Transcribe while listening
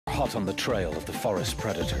hot on the trail of the forest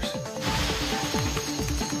predators.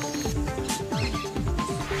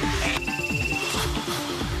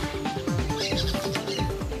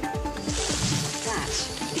 That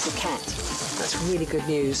is a cat. That's really good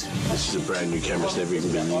news. This is a brand new camera. It's never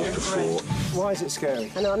even been used before. Why is it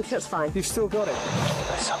scary? I know, I'm sure it's fine. You've still got it.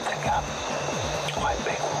 There's something quite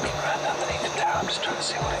big walking around underneath the tower. I'm just trying to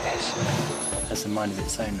see what it is. Has a mind of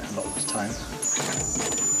its own a lot of the time.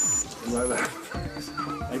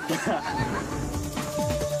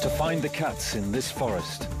 To find the cats in this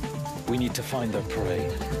forest, we need to find their prey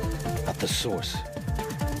at the source.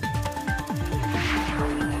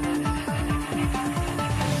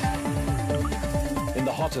 In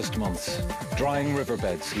the hottest months, drying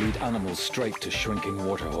riverbeds lead animals straight to shrinking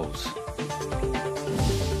waterholes.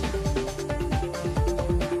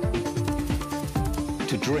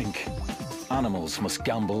 To drink, animals must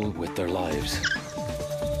gamble with their lives.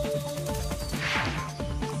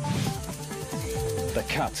 The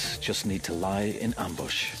cats just need to lie in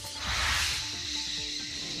ambush.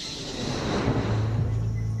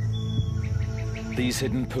 These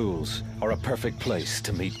hidden pools are a perfect place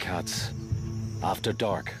to meet cats after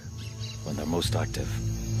dark, when they're most active.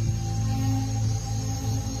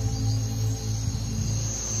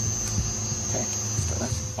 Okay, let's do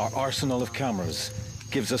that. Our arsenal of cameras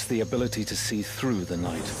gives us the ability to see through the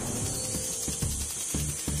night.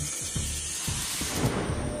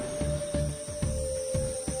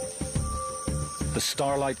 The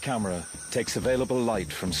Starlight camera takes available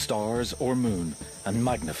light from stars or moon and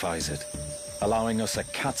magnifies it, allowing us a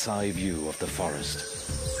cat's eye view of the forest.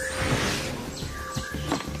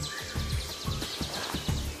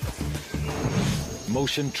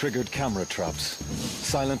 Motion-triggered camera traps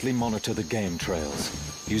silently monitor the game trails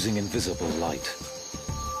using invisible light.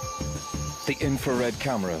 The infrared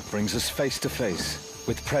camera brings us face to face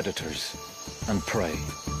with predators and prey.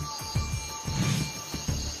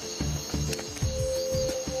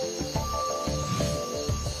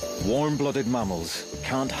 Warm-blooded mammals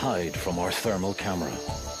can't hide from our thermal camera.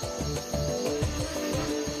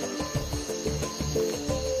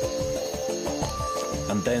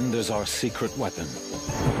 And then there's our secret weapon.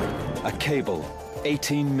 A cable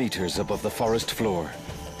 18 meters above the forest floor,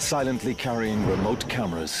 silently carrying remote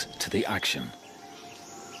cameras to the action.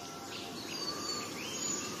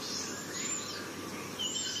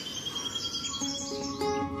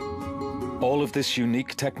 All of this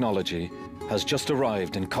unique technology has just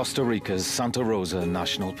arrived in Costa Rica's Santa Rosa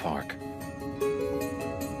National Park.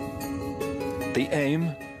 The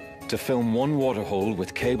aim? To film one waterhole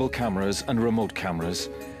with cable cameras and remote cameras,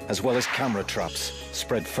 as well as camera traps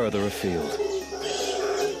spread further afield.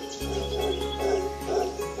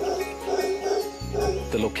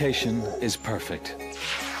 The location is perfect.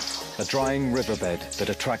 A drying riverbed that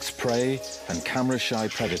attracts prey and camera-shy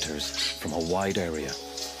predators from a wide area.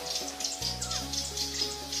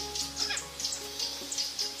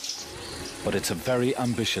 But it's a very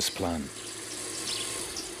ambitious plan.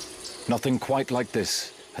 Nothing quite like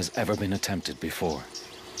this has ever been attempted before.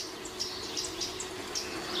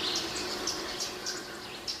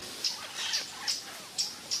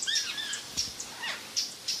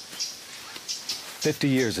 "50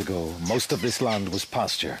 years ago, most of this land was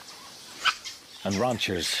pasture, and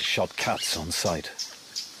ranchers shot cats on sight.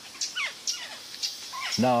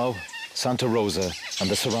 Now, Santa Rosa and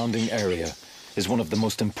the surrounding area is one of the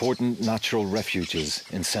most important natural refuges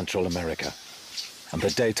in Central America, and the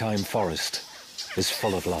daytime forest is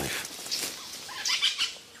full of life.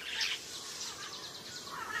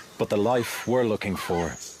 But the life we're looking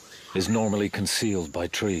for is normally concealed by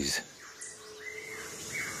trees.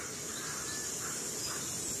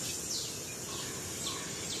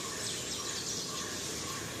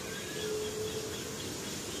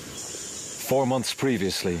 Four months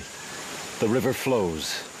previously, the river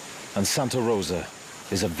flows, and Santa Rosa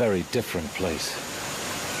is a very different place.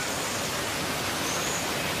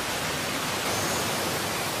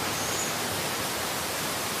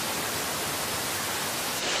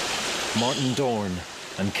 Martin Dorn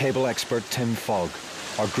and cable expert Tim Fogg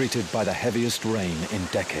are greeted by the heaviest rain in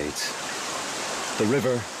decades. The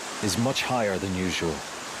river is much higher than usual,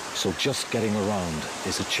 so just getting around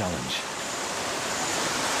is a challenge.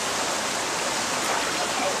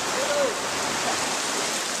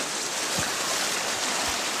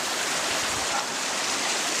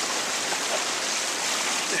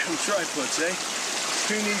 Damn tripods, eh?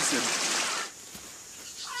 Who needs them?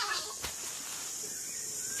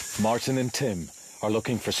 Martin and Tim are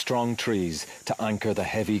looking for strong trees to anchor the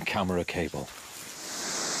heavy camera cable.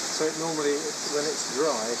 So it normally, when it's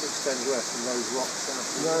dry, it extends west from those rocks out.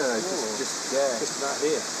 No, just there. Just about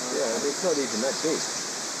here. Yeah, I mean, it's not even that deep.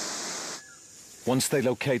 Once they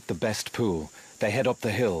locate the best pool, they head up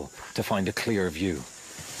the hill to find a clear view.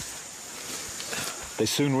 They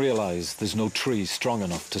soon realize there's no tree strong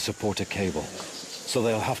enough to support a cable, so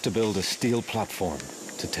they'll have to build a steel platform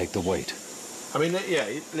to take the weight. I mean, yeah,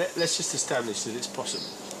 let's just establish that it's possible.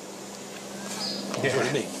 That's what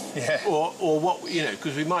I mean. Yeah. Or what, you know,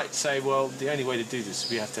 because we might say, well, the only way to do this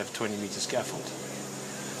is we have to have a 20-metre scaffold.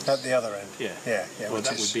 At the other end. Yeah. Yeah, yeah. Well,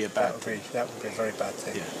 that would be a bad thing. That would be a very bad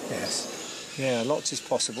thing. Yeah. Yes. Yeah, lots is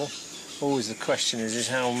possible. Always the question is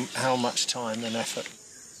how much time and effort.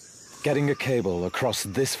 Getting a cable across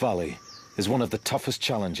this valley is one of the toughest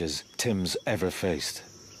challenges Tim's ever faced.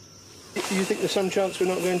 You think there's some chance we're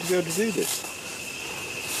not going to be able to do this?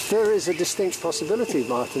 There is a distinct possibility,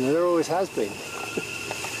 Martin, and there always has been.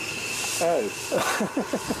 Oh.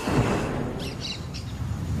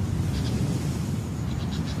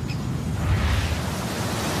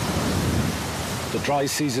 The dry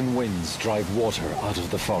season winds drive water out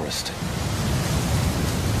of the forest.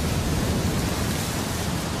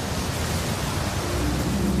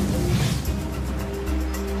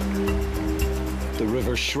 The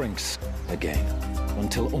river shrinks again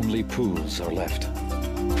until only pools are left.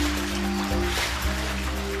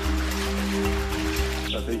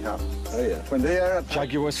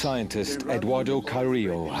 Jaguar scientist Eduardo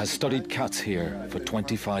Carrillo has studied cats here for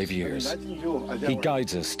 25 years. He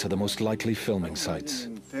guides us to the most likely filming sites.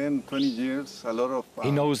 10, 20 years, a lot of...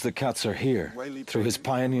 He knows the cats are here through his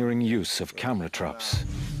pioneering use of camera traps.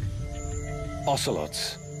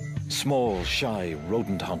 Ocelots, small, shy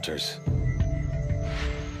rodent hunters.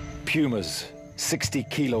 Pumas,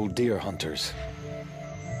 60-kilo deer hunters.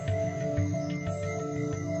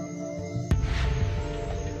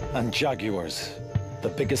 And jaguars, the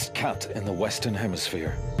biggest cat in the Western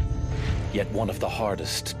Hemisphere, yet one of the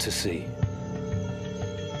hardest to see.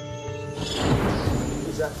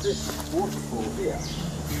 Is that this waterfall here?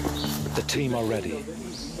 The team are ready.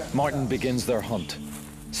 Martin begins their hunt,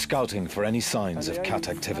 scouting for any signs of cat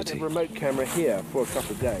activity. We had a remote camera here for a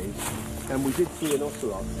couple of days, and we did see an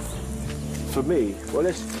ocelot. For me, well,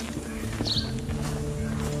 let's...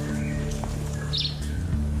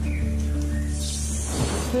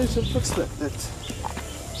 There's a footstep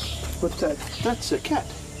that's a cat.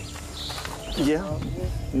 Yeah,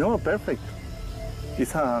 no, perfect.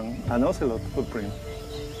 It's an ocelot footprint.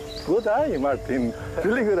 Good eye, Martin.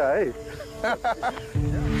 Really good eye.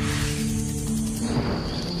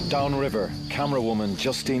 Downriver, camera woman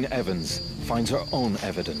Justine Evans finds her own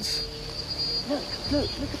evidence. Look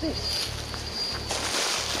at this.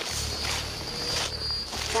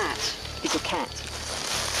 That is a cat.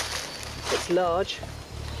 It's large.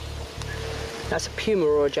 That's a puma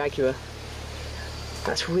or a jaguar.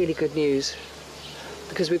 That's really good news,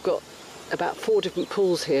 because we've got about 4 different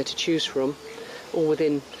pools here to choose from, all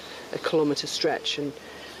within a kilometre stretch, and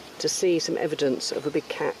to see some evidence of a big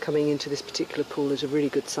cat coming into this particular pool is a really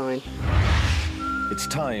good sign. It's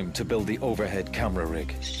time to build the overhead camera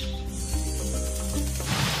rig.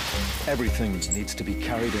 Everything needs to be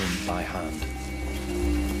carried in by hand.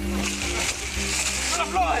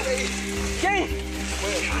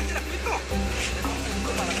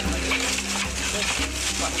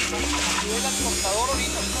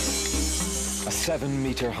 A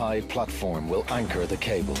 7-metre-high platform will anchor the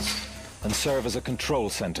cables and serve as a control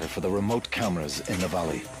centre for the remote cameras in the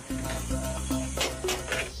valley.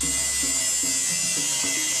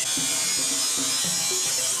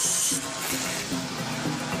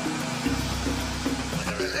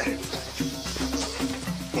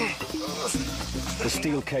 The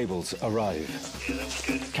steel cables arrive.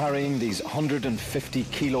 Carrying these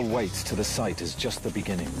 150-kilo weights to the site is just the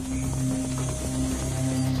beginning.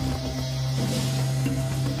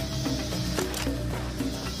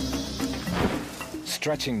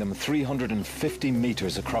 Stretching them 350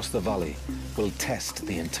 meters across the valley will test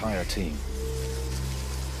the entire team.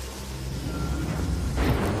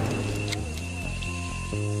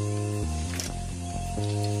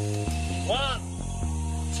 One,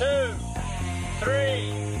 2, 3.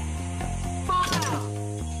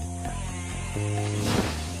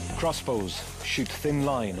 Crossbows shoot thin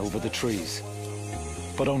line over the trees,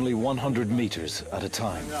 but only 100 meters at a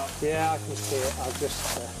time. Yeah, I can see it.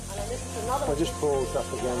 I just paused up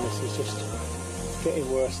again. This is just getting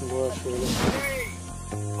worse and worse, really.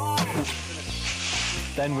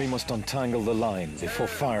 Then we must untangle the line before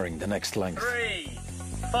firing the next length. 3,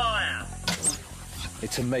 fire!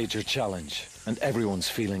 It's a major challenge, and everyone's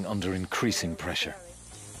feeling under increasing pressure.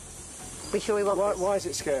 We sure we want this? Why is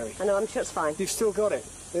it scary? I know, I'm sure it's fine. You've still got it.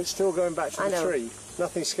 It's still going back to the tree.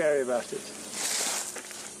 Nothing scary about it.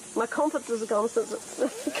 My confidence has gone since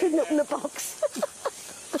I couldn't open the box.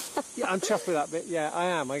 Yeah, I'm chuffed with that bit. Yeah, I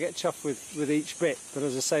am. I get chuffed with each bit. But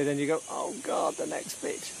as I say, then you go, oh God, the next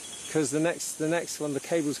bit. Because the next one, the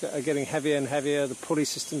cables are getting heavier and heavier. The pulley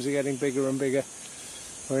systems are getting bigger and bigger.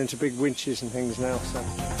 We're into big winches and things now. So.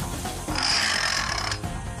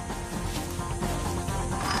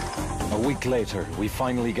 A week later, we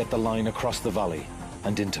finally get the line across the valley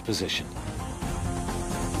and into position.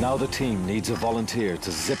 Now the team needs a volunteer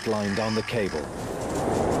to zip line down the cable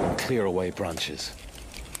and clear away branches.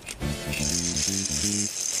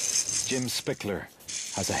 Jim Spickler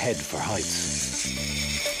has a head for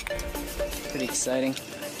heights. Pretty exciting.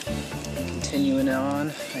 Continuing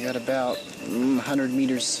on, I got about 100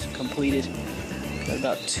 meters completed. Got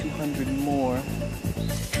about 200 more.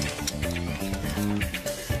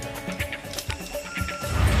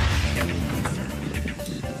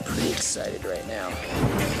 Pretty excited right now.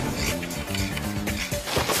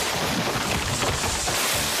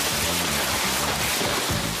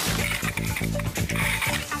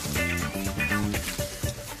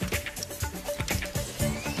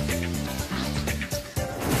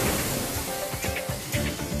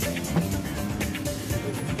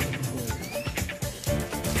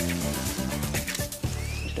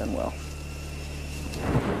 Done well.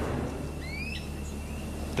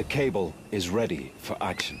 The cable is ready for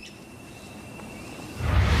action.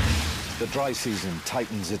 The dry season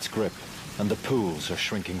tightens its grip and the pools are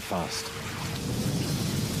shrinking fast.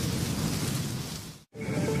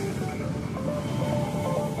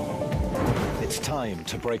 It's time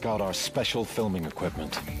to break out our special filming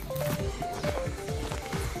equipment.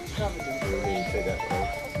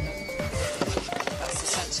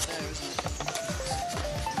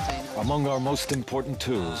 Among our most important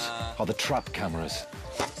tools are the trap cameras.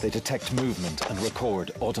 They detect movement and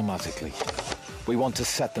record automatically. We want to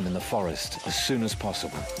set them in the forest as soon as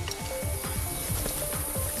possible.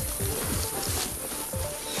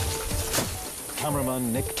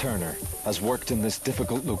 Cameraman Nick Turner has worked in this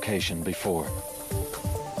difficult location before.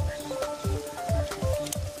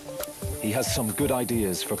 He has some good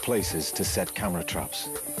ideas for places to set camera traps.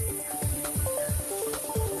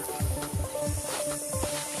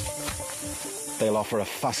 They'll offer a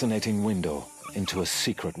fascinating window into a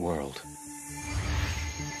secret world.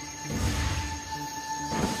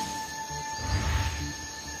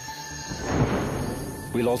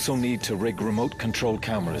 We'll also need to rig remote control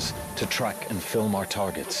cameras to track and film our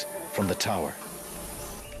targets from the tower.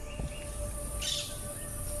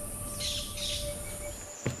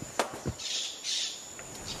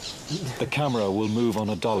 The camera will move on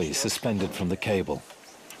a dolly suspended from the cable,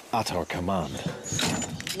 at our command,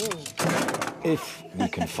 if we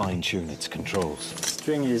can fine-tune its controls.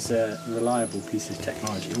 String is a reliable piece of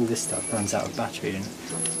technology. All this stuff runs out of battery and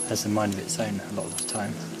has a mind of its own a lot of the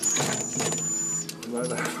time.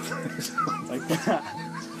 Like that.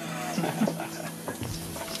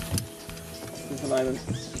 There's an island.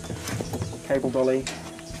 Cable dolly.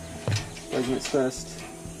 Raising its first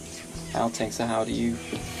outing, so how do you...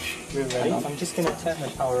 We're ready. I'm just going to turn the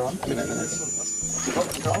power on.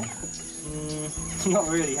 I'm not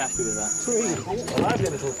really happy with that. Well, I'd be a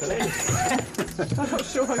little fillet. I'm not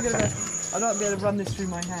sure I'm going to... I don't be able to run this through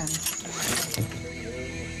my hands.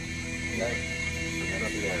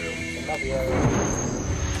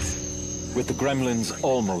 With the gremlins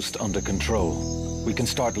almost under control, we can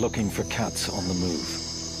start looking for cats on the move.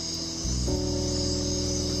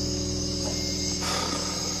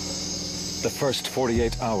 The first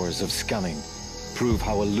 48 hours of scanning prove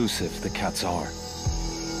how elusive the cats are.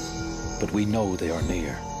 But we know they are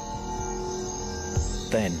near.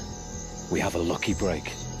 Then, we have a lucky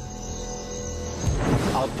break.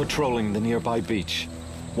 Out patrolling the nearby beach,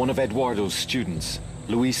 one of Eduardo's students,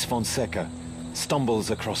 Luis Fonseca, stumbles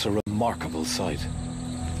across a remarkable sight.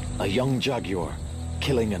 A young jaguar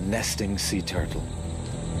killing a nesting sea turtle.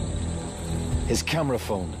 His camera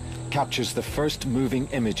phone captures the first moving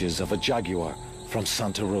images of a jaguar from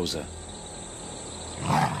Santa Rosa.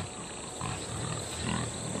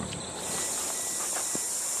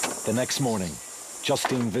 The next morning,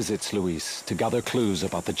 Justine visits Luis to gather clues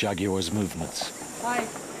about the jaguar's movements. Hi,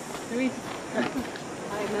 Luis. Hi,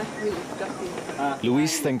 nice to meet you, Justine.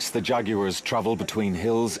 Luis thinks the jaguars travel between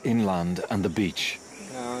hills inland and the beach.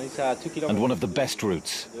 And one of the best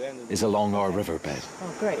routes is along our riverbed.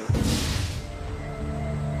 Oh, great.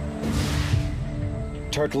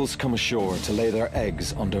 Turtles come ashore to lay their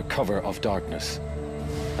eggs under cover of darkness.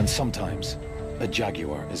 And sometimes, a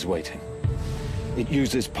jaguar is waiting. It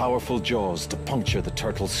uses powerful jaws to puncture the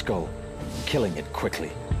turtle's skull, killing it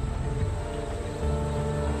quickly.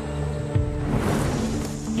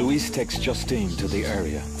 Luis takes Justine to the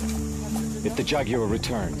area. If the jaguar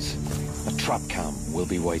returns, a trap cam will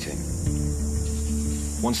be waiting.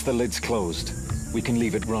 Once the lid's closed, we can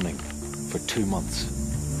leave it running for 2 months.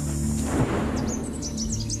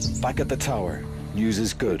 Back at the tower, news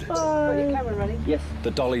is good. Got your camera running? Yes.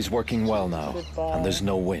 The dolly's working well now, and there's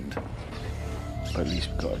no wind. But at least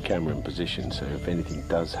we've got a camera in position, so if anything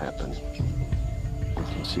does happen, we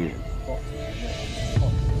can see it.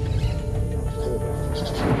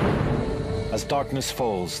 As darkness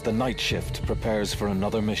falls, the night shift prepares for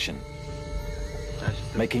another mission,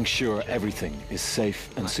 making sure everything is safe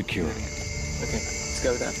and secure. Okay, let's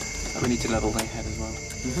go with that. We need to level the head as well.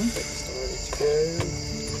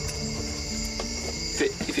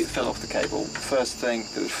 If it fell off the cable, the first thing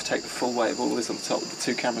that would take the full weight of all this on the top with the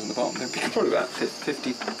 2 cameras on the bottom, there'd be probably about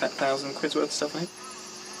 50,000 quid's worth of stuff, I think.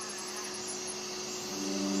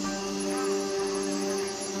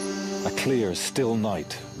 A clear, still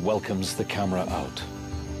night welcomes the camera out.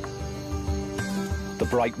 The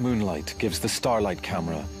bright moonlight gives the Starlight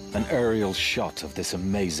camera an aerial shot of this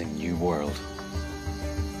amazing new world.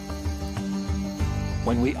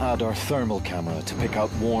 When we add our thermal camera to pick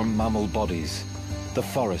out warm mammal bodies, the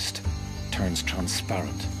forest turns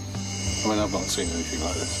transparent. I mean, I've not seen anything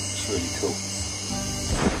like this. It's really cool.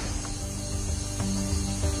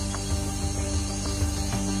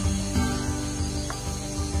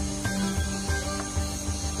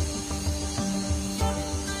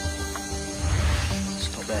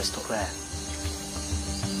 Stop there.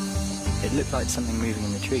 It looked like something moving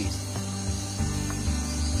in the trees.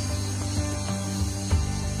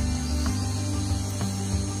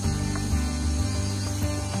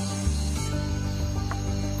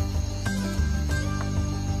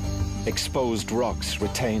 Exposed rocks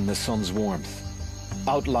retain the sun's warmth,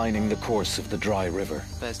 outlining the course of the dry river.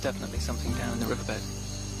 There's definitely something down in the riverbed.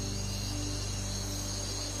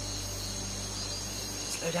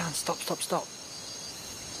 Slow down, stop.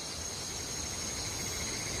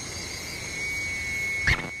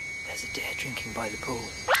 There's a deer drinking by the pool.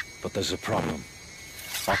 But there's a problem.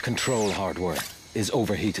 Our control hardware is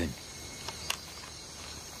overheating.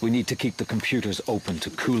 We need to keep the computers open to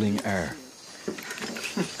cooling air.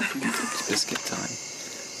 It's biscuit time.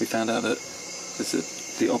 We found out that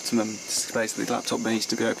the optimum space that the laptop needs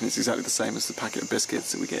to be open is exactly the same as the packet of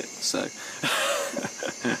biscuits that we get, so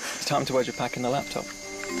it's time to wedge a pack in the laptop.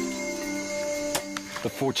 The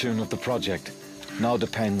fortune of the project now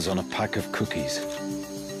depends on a pack of cookies.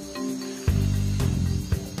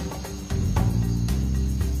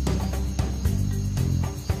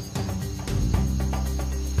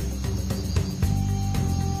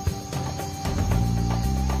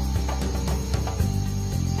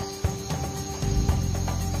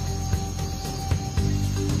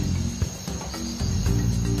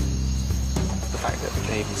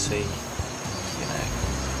 Even see, you know,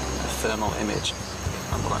 a thermal image.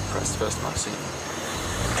 I'm quite impressed. First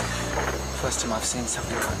time I've seen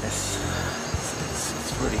something like this.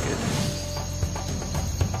 It's really good.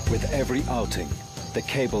 With every outing, the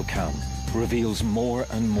cable cam reveals more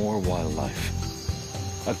and more wildlife.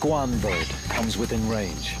 A guan bird comes within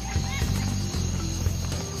range.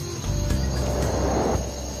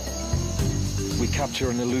 We capture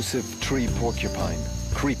an elusive tree porcupine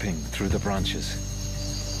creeping through the branches.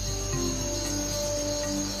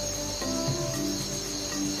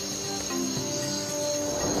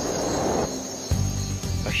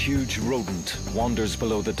 A huge rodent wanders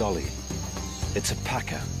below the dolly. It's a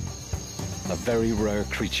paca, a very rare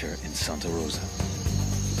creature in Santa Rosa.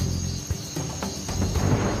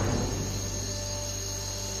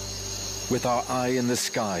 With our eye in the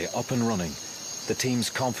sky up and running, the team's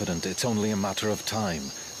confident it's only a matter of time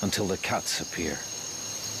until the cats appear.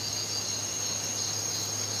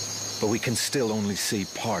 But we can still only see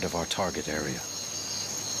part of our target area.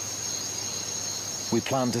 We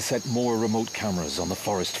plan to set more remote cameras on the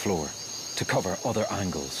forest floor to cover other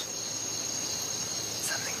angles.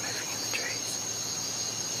 Something moving in the trees.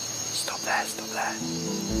 Stop there.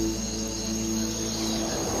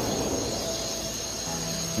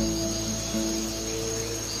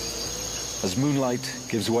 As moonlight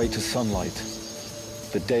gives way to sunlight,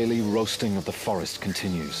 the daily roasting of the forest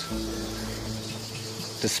continues.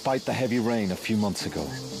 Despite the heavy rain a few months ago,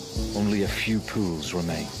 only a few pools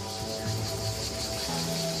remain.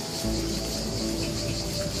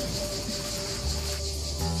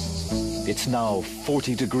 It's now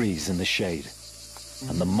 40 degrees in the shade,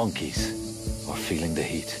 and the monkeys are feeling the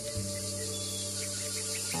heat.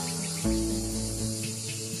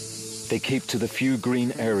 They keep to the few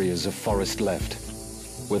green areas of forest left,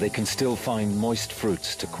 where they can still find moist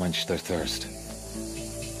fruits to quench their thirst.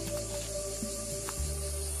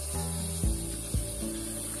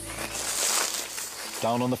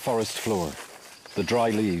 Down on the forest floor, the dry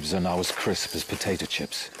leaves are now as crisp as potato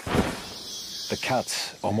chips. The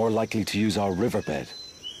cats are more likely to use our riverbed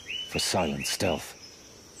for silent stealth.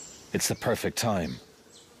 It's the perfect time.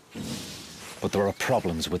 But there are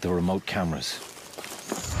problems with the remote cameras.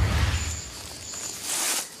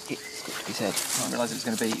 It's got to be said. I didn't realise it was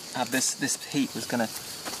going to be... this heat was going to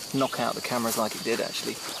knock out the cameras like it did,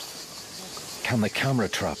 actually. Can the camera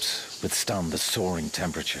traps withstand the soaring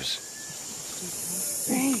temperatures?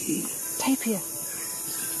 Hey, tapir.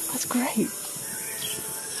 That's great.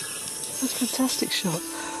 That's a fantastic shot.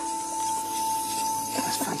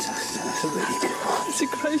 That's fantastic. That's a really good one. It's a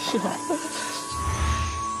great shot.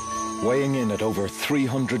 Weighing in at over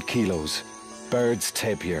 300 kilos, Baird's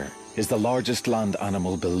tapir is the largest land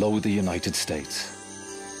animal below the United States.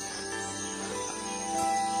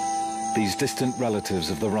 These distant relatives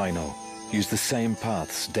of the rhino use the same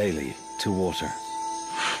paths daily to water,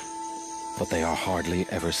 but they are hardly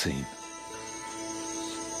ever seen.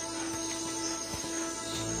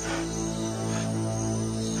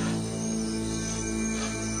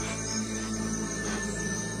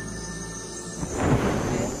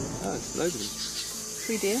 Loads of them.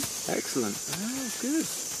 3 deer. Excellent. Oh, good.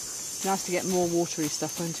 Nice to get more watery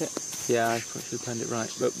stuff, won't it? Yeah, I probably should have planned it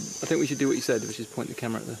right. But I think we should do what you said, which is point the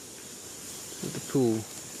camera at the pool.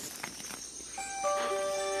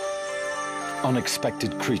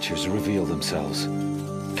 Unexpected creatures reveal themselves.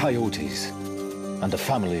 Coyotes and a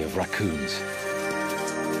family of raccoons.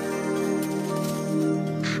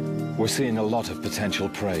 We're seeing a lot of potential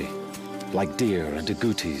prey, like deer and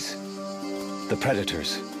agoutis. The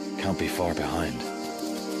predators can't be far behind.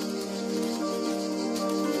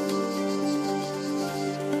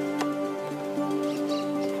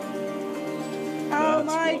 Oh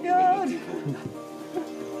my God!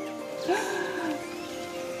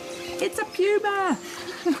 It's a puma!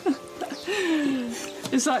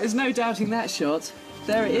 It's like there's no doubting that shot.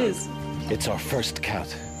 There it is. It's our first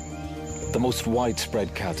cat. The most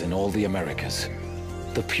widespread cat in all the Americas.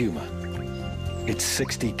 The puma. Its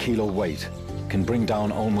 60-kilo weight can bring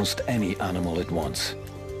down almost any animal it wants.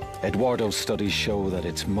 Eduardo's studies show that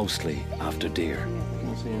it's mostly after deer.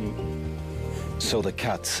 So the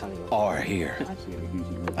cats are here,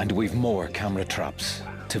 and we've more camera traps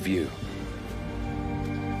to view.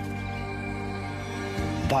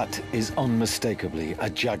 That is unmistakably a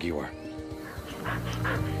jaguar.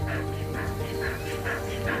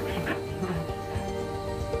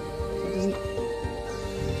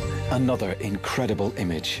 Another incredible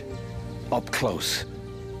image. Up close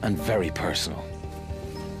and very personal.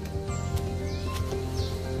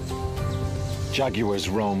 Jaguars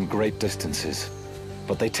roam great distances,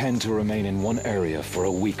 but they tend to remain in one area for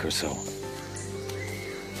a week or so.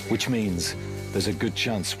 Which means there's a good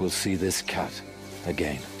chance we'll see this cat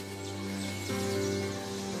again.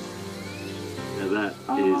 Now that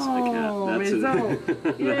is a cat. That's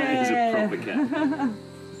that is a proper cat.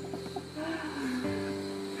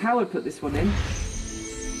 Howard put this one in.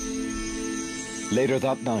 Later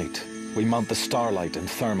that night, we mount the starlight and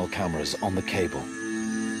thermal cameras on the cable.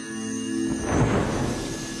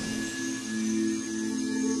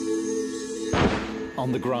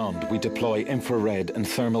 On the ground, we deploy infrared and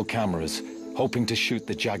thermal cameras, hoping to shoot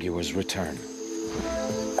the jaguar's return.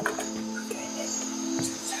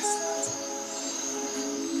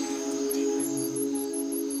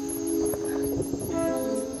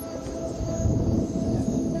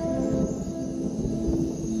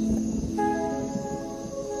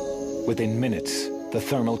 Within minutes, the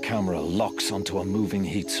thermal camera locks onto a moving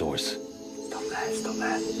heat source. Stop there, stop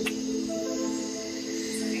there. I think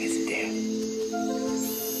it's a deer.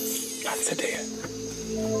 That's a deer.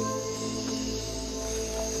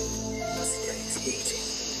 What's he doing? Is he eating?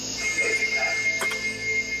 Moving there.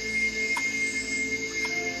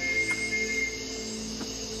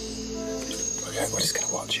 Okay, we're just going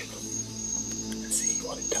to watch it and see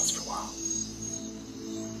what it does for a while.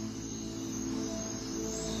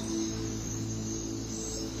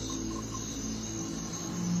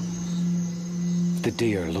 The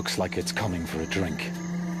deer looks like it's coming for a drink.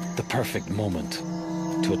 The perfect moment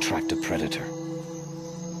to attract a predator.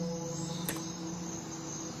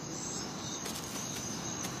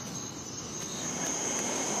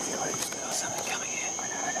 Something coming in. I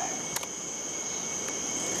know.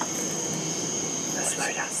 Let's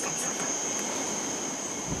slow down, stop.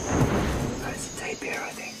 Oh, it's a tapir,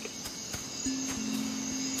 I think.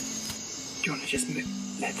 Do you want to just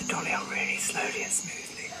let the dolly out really slowly and smoothly?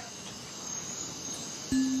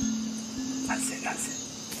 That's it.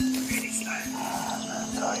 Really slow.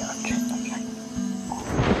 Sorry, okay.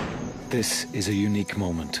 This is a unique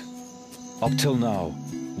moment. Up till now,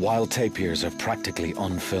 Wild tapirs are practically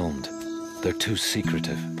unfilmed. They're too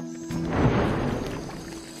secretive.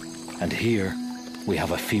 And here, we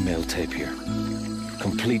have a female tapir,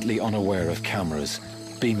 completely unaware of cameras,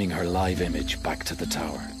 beaming her live image back to the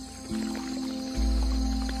tower.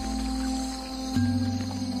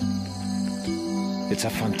 It's a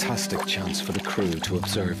fantastic chance for the crew to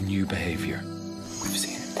observe new behavior. We've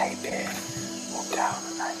seen a tapir walk down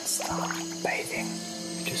and then start bathing,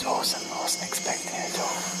 which is awesome. I wasn't expecting it at all.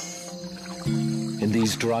 In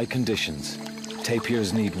these dry conditions,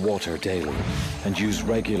 tapirs need water daily and use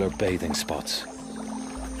regular bathing spots.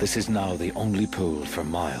 This is now the only pool for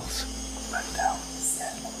miles.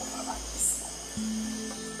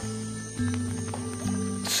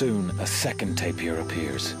 Soon, a second tapir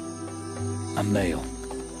appears. A male.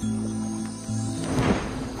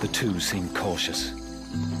 The two seem cautious.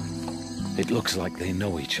 It looks like they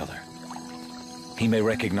know each other. He may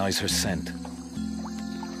recognize her scent,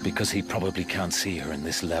 because he probably can't see her in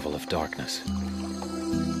this level of darkness.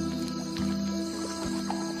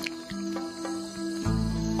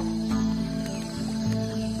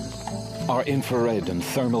 Our infrared and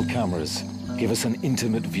thermal cameras give us an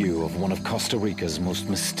intimate view of one of Costa Rica's most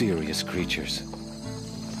mysterious creatures.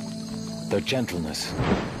 Their gentleness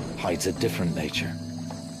hides a different nature.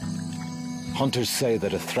 Hunters say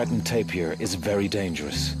that a threatened tapir is very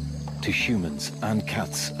dangerous to humans and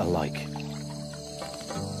cats alike.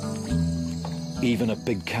 Even a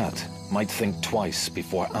big cat might think twice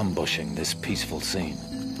before ambushing this peaceful scene.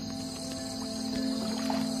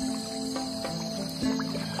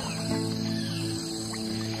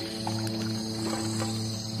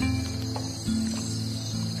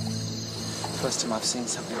 First time I've seen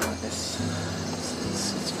something like this.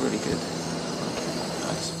 It's really good.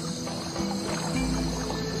 Nice.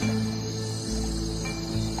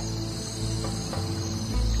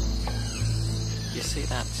 You see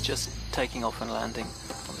that? It's just taking off and landing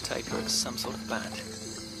on the tapir. It's some sort of bat.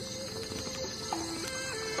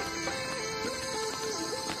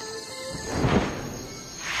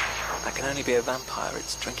 That can only be a vampire.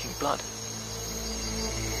 It's drinking blood.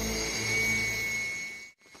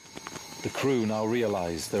 The crew now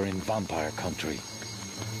realize they're in vampire country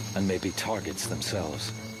and may be targets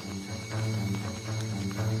themselves.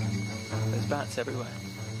 There's bats everywhere.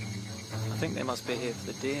 I think they must be here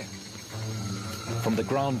for the deer. From the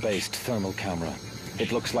ground-based thermal camera,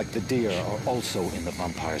 it looks like the deer are also in the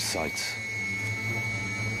vampire's sights.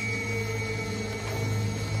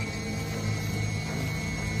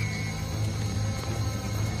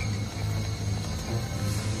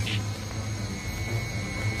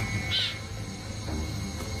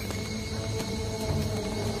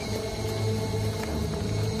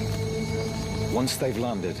 Once they've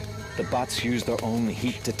landed, the bats use their own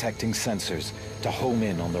heat-detecting sensors to home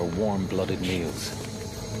in on their warm-blooded meals.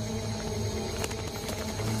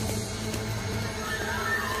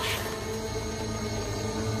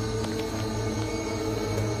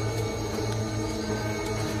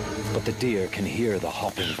 But the deer can hear the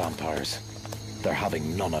hopping vampires. They're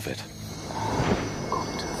having none of it.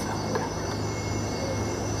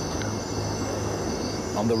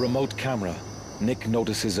 On the remote camera, Nick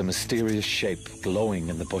notices a mysterious shape glowing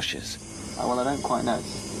in the bushes. Oh, well, I don't quite know.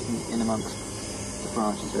 It's in amongst the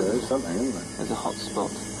branches. Yeah, there's something, isn't there? There's a hot spot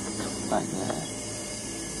back there.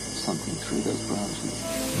 Something through those branches.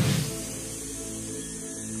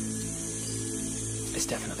 It's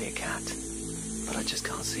definitely a cat, but I just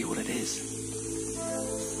can't see what it is.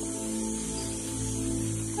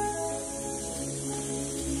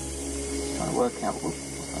 Trying to work out what's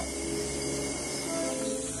that.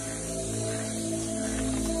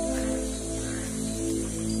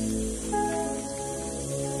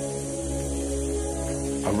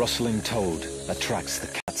 A rustling toad attracts the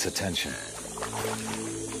cat's attention.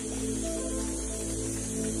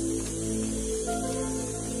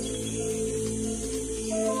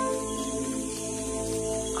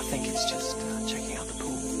 I think it's just checking out the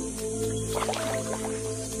pool.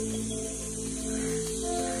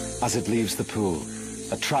 As it leaves the pool,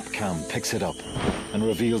 a trap cam picks it up and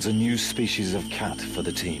reveals a new species of cat for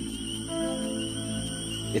the team.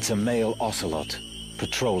 It's a male ocelot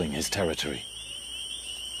patrolling his territory.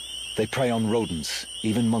 They prey on rodents,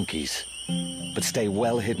 even monkeys, but stay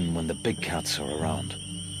well hidden when the big cats are around.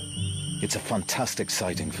 It's a fantastic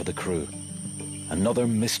sighting for the crew. Another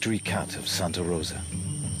mystery cat of Santa Rosa.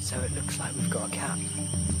 So it looks like we've got a cat.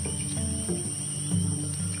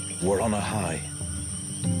 We're on a high.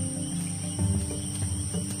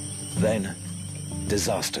 Then,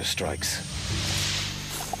 disaster strikes.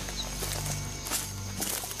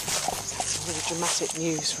 That's really dramatic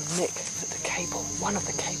news from Nick that one of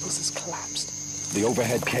the cables has collapsed. The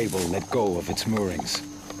overhead cable let go of its moorings,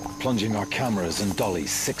 plunging our cameras and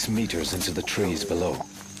dollies 6 meters into the trees below.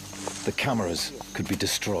 The cameras could be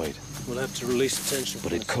destroyed. We'll have to release the tension.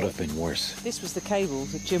 But it could have been worse. This was the cable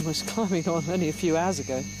that Jim was climbing on only a few hours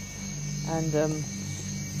ago. And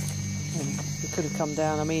he could have come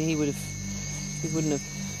down. I mean, he wouldn't have.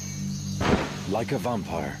 Like a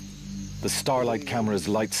vampire, the Starlight camera's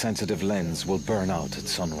light-sensitive lens will burn out at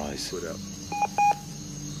sunrise.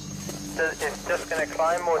 So it's just going to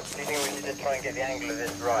climb, or do you think we should just try and get the angle of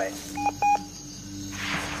this right?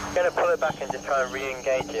 I'm going to pull it back and just try and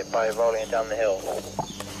re-engage it by rolling it down the hill.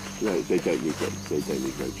 No, they don't need ropes. They don't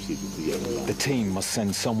need ropes. The team must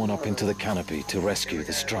send someone up into the canopy to rescue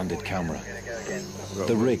the stranded camera.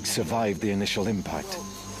 The rig survived the initial impact,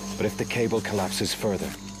 but if the cable collapses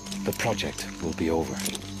further, the project will be over.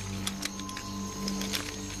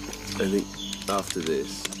 I think after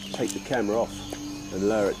this, take the camera off and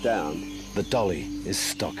lower it down. The dolly is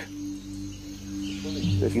stuck.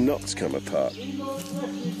 If knots come apart.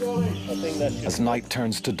 As night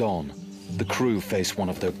turns to dawn, the crew face one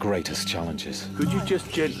of their greatest challenges. Could you just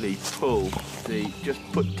gently pull just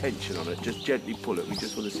put tension on it, just gently pull it. We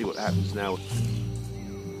just want to see what happens now.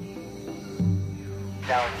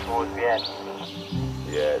 Down towards the end.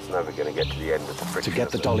 Yeah, it's never going to get to the end of the friction. To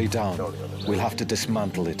get the dolly down, we'll have to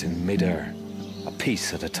dismantle it in mid-air, a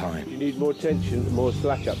piece at a time. You need more tension, more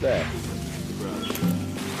slack up there.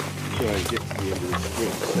 Try and get to the end of the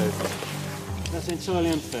string. So that's entirely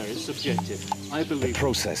unfair. It's subjective. I believe the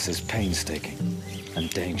process is painstaking and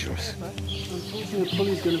dangerous. Unfortunately, the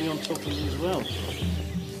pulley's going to be on top of it as well.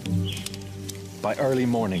 By early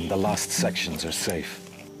morning, the last sections are safe,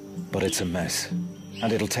 but it's a mess,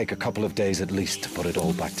 and it'll take a couple of days at least to put it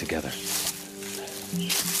all back together.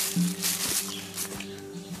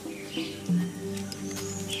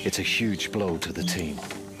 It's a huge blow to the team.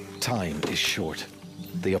 Time is short.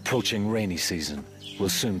 The approaching rainy season will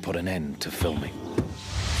soon put an end to filming.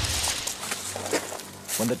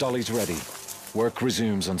 When the dolly's ready, work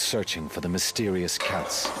resumes on searching for the mysterious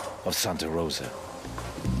cats of Santa Rosa.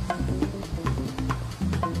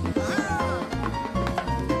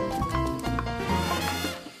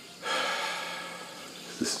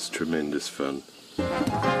 this is tremendous fun.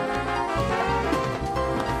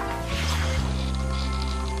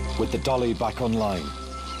 With the dolly back online,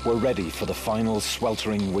 we're ready for the final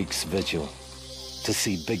sweltering week's vigil to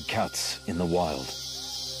see big cats in the wild.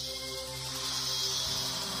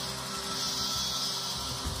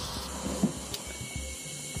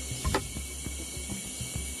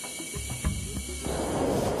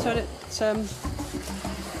 Turn it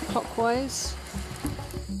clockwise.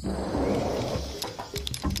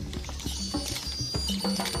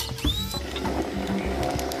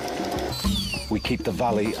 We keep the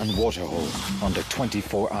valley and waterhole under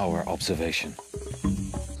 24-hour observation.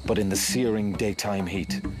 But in the searing daytime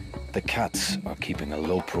heat, the cats are keeping a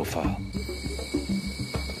low profile.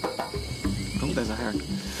 Oh, there's a hair.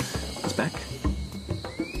 It's back.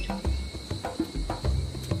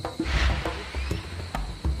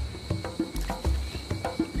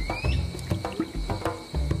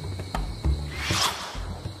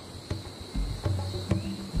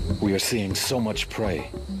 We are seeing so much prey,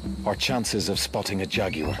 our chances of spotting a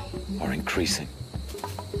jaguar are increasing.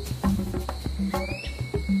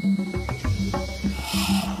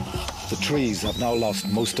 The trees have now lost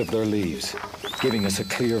most of their leaves, giving us a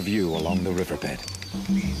clear view along the riverbed.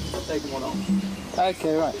 Take one off.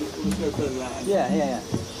 Okay, right. Yeah.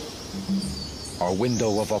 Our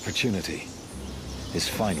window of opportunity is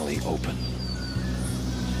finally open.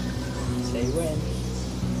 Say when.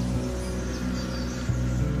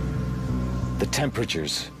 The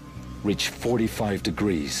temperatures reach 45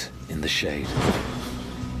 degrees in the shade.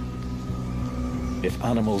 If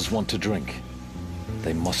animals want to drink,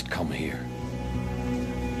 they must come here.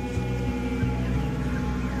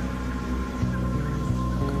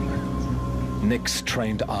 Nick's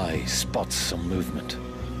trained eye spots some movement.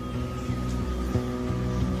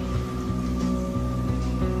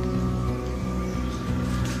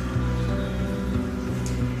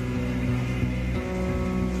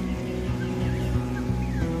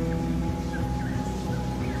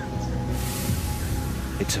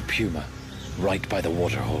 It's a puma, right by the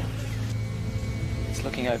waterhole. It's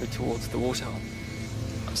looking over towards the waterhole.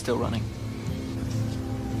 I'm still running.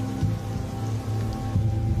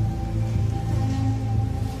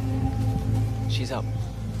 She's up.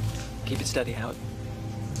 Keep it steady, Howard.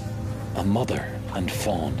 A mother and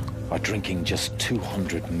fawn are drinking just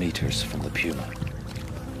 200 meters from the puma.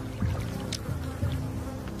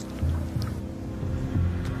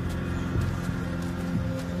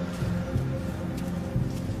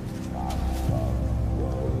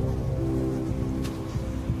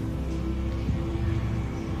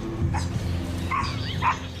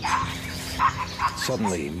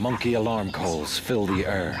 Suddenly, monkey alarm calls fill the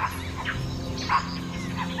air.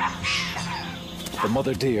 The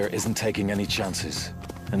mother deer isn't taking any chances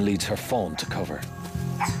and leads her fawn to cover.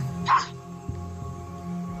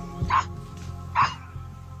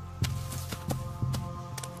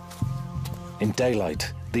 In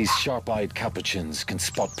daylight, these sharp-eyed capuchins can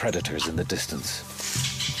spot predators in the distance.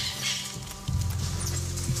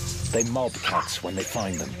 They mob cats when they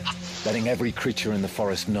find them, letting every creature in the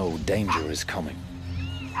forest know danger is coming.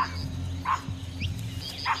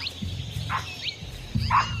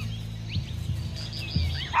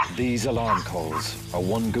 These alarm calls are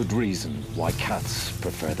one good reason why cats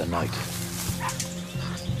prefer the night.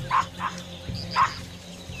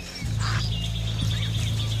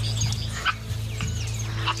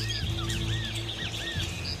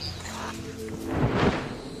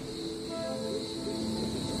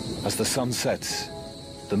 As the sun sets,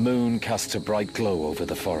 the moon casts a bright glow over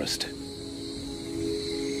the forest.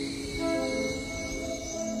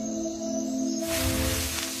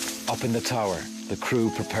 Up in the tower, the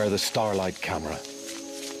crew prepare the starlight camera.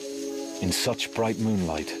 In such bright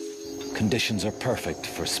moonlight, conditions are perfect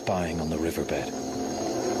for spying on the riverbed.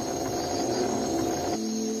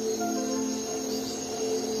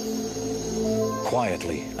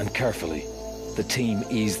 Quietly and carefully, the team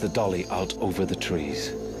ease the dolly out over the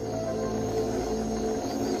trees.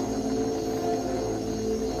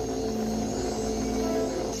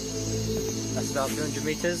 That's about 200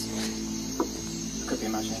 meters. Could be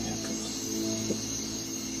imagining it.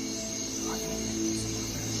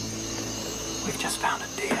 We've just found a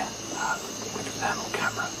deer with a thermal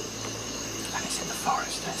camera, and it's in the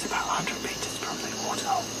forest, and it's about 100 meters from the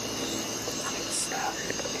waterhole, and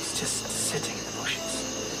it's just sitting in the bushes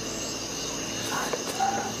and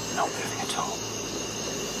not moving at all.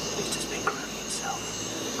 It's just been grooming itself,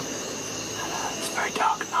 and it's very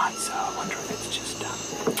dark at night, so I wonder if it's just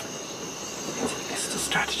it's a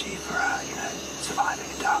strategy for surviving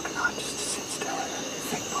a dark night, just to sit still in a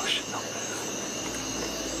thick bush and not move.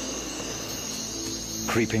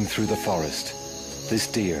 Creeping through the forest, this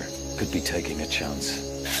deer could be taking a chance.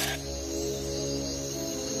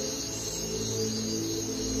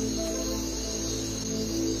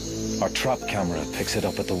 Our trap camera picks it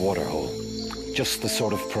up at the waterhole, just the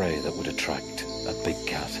sort of prey that would attract a big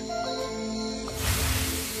cat.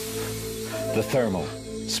 The thermal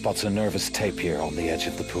spots a nervous tapir on the edge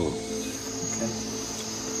of the pool. Okay.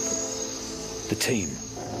 The team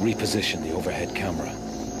reposition the overhead camera.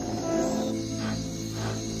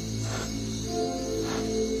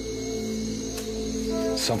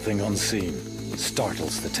 Something unseen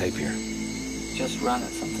startles the tapir. Just ran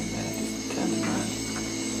at something there, just turned it around.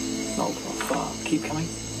 Not far. Keep coming.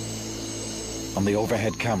 On the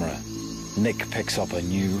overhead camera, Nick picks up a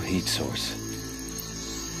new heat source.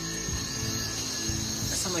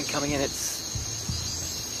 There's something coming in.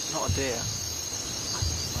 It's not a deer.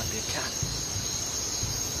 Might be a cat.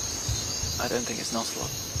 I don't think it's an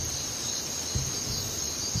ocelot.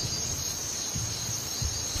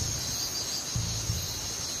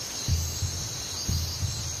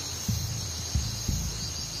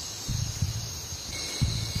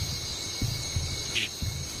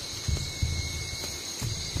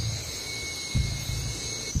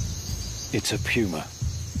 It's a puma,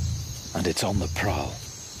 and it's on the prowl.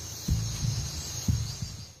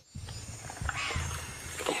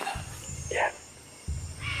 Yeah.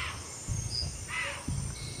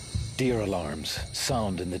 Deer alarms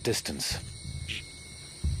sound in the distance.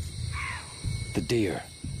 The deer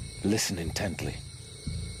listen intently.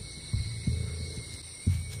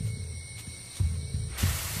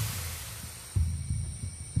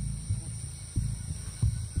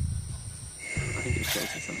 I think it's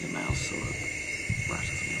chasing something, a mouse or a rat or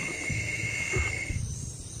something like that.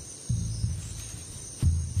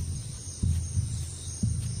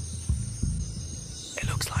 It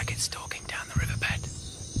looks like it's stalking down the riverbed.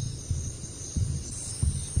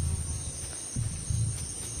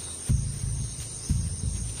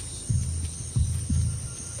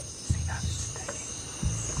 See that? It's taking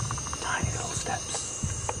tiny little steps.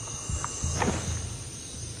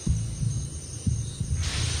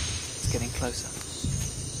 It's getting closer.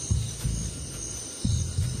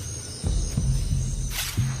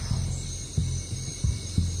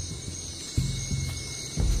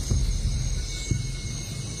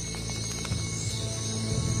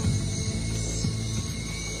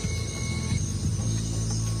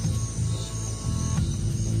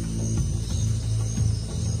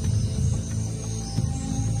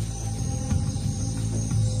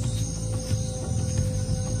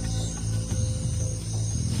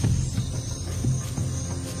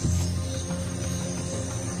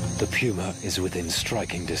 The puma is within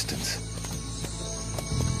striking distance.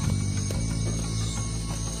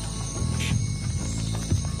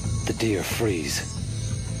 The deer freeze.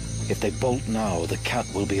 If they bolt now, the cat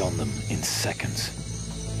will be on them in seconds.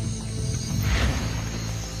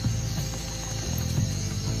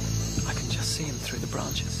 I can just see him through the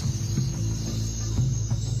branches.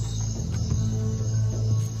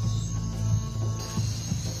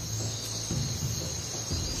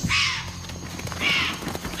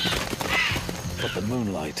 But the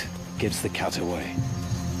moonlight gives the cat away.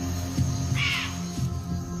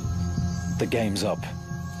 The game's up,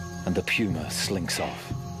 and the puma slinks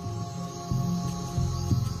off.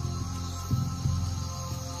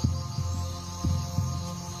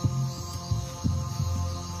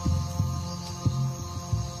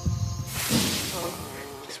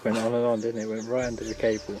 Just went on and on, didn't it? Went right under the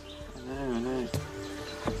cable. I know.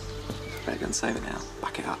 Better go and save it now.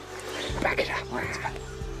 Back it up. Back it up. Right, back.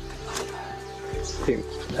 I think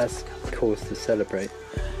that's cause to celebrate.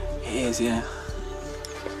 It is, yeah.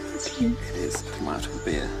 It is. I might have a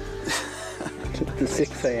beer. The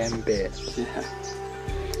 6 a.m. beer. Yeah.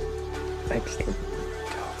 Excellent.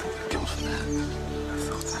 God for that. I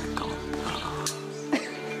thought that had gone.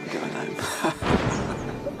 Going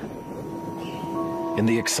home. In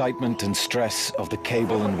the excitement and stress of the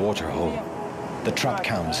cable and water hole, the trap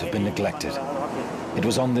cams have been neglected. It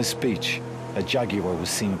was on this beach a jaguar was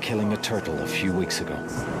seen killing a turtle a few weeks ago.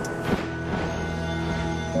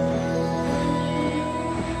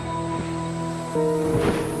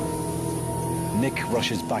 Nick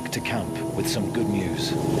rushes back to camp with some good news.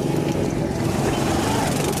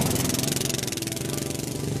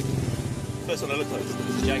 First one I looked at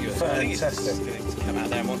was the jaguar. I think it's just going to come out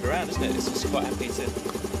there and wander around, isn't it? It's just quite happy to...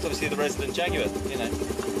 It's obviously the resident jaguar, you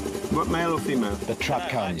know. What, male or female? The trap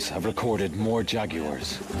cams have recorded more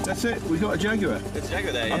jaguars. That's it, we got a jaguar. There's a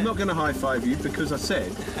jaguar there, yeah. I'm not going to high-five you because I said.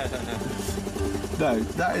 No,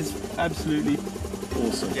 that is absolutely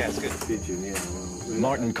awesome. Yeah, it's good. Pigeon, yeah.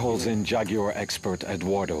 Martin calls in jaguar expert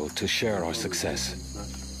Eduardo to share our success.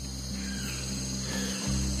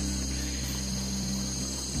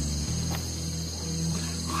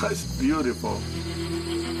 That's beautiful.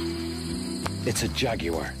 It's a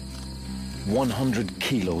jaguar. 100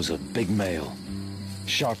 kilos of big male,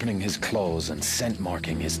 sharpening his claws and scent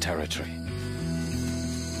marking his territory.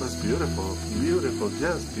 That's beautiful, beautiful,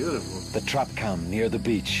 just beautiful. The trap cam near the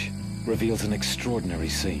beach reveals an extraordinary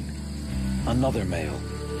scene. Another male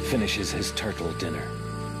finishes his turtle dinner.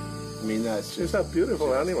 I mean, that's It's a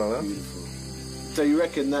beautiful animal, huh? beautiful. So you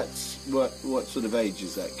reckon that's what sort of age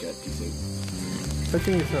is that cat, do you think? I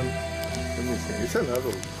think it's let me see, it's an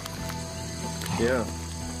adult. Yeah.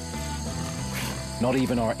 Not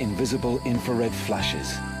even our invisible infrared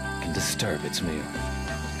flashes can disturb its meal.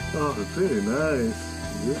 Oh, pretty nice.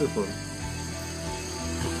 Beautiful.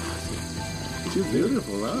 Too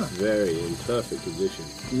beautiful, huh? Very in perfect position.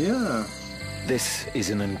 Yeah. This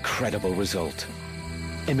is an incredible result.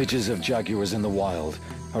 Images of jaguars in the wild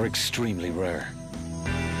are extremely rare.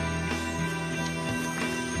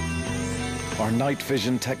 Our night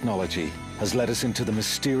vision technology has led us into the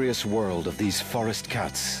mysterious world of these forest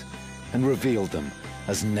cats and revealed them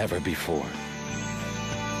as never before.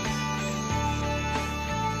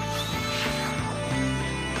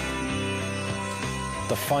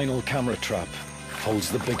 The final camera trap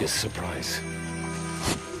holds the biggest surprise.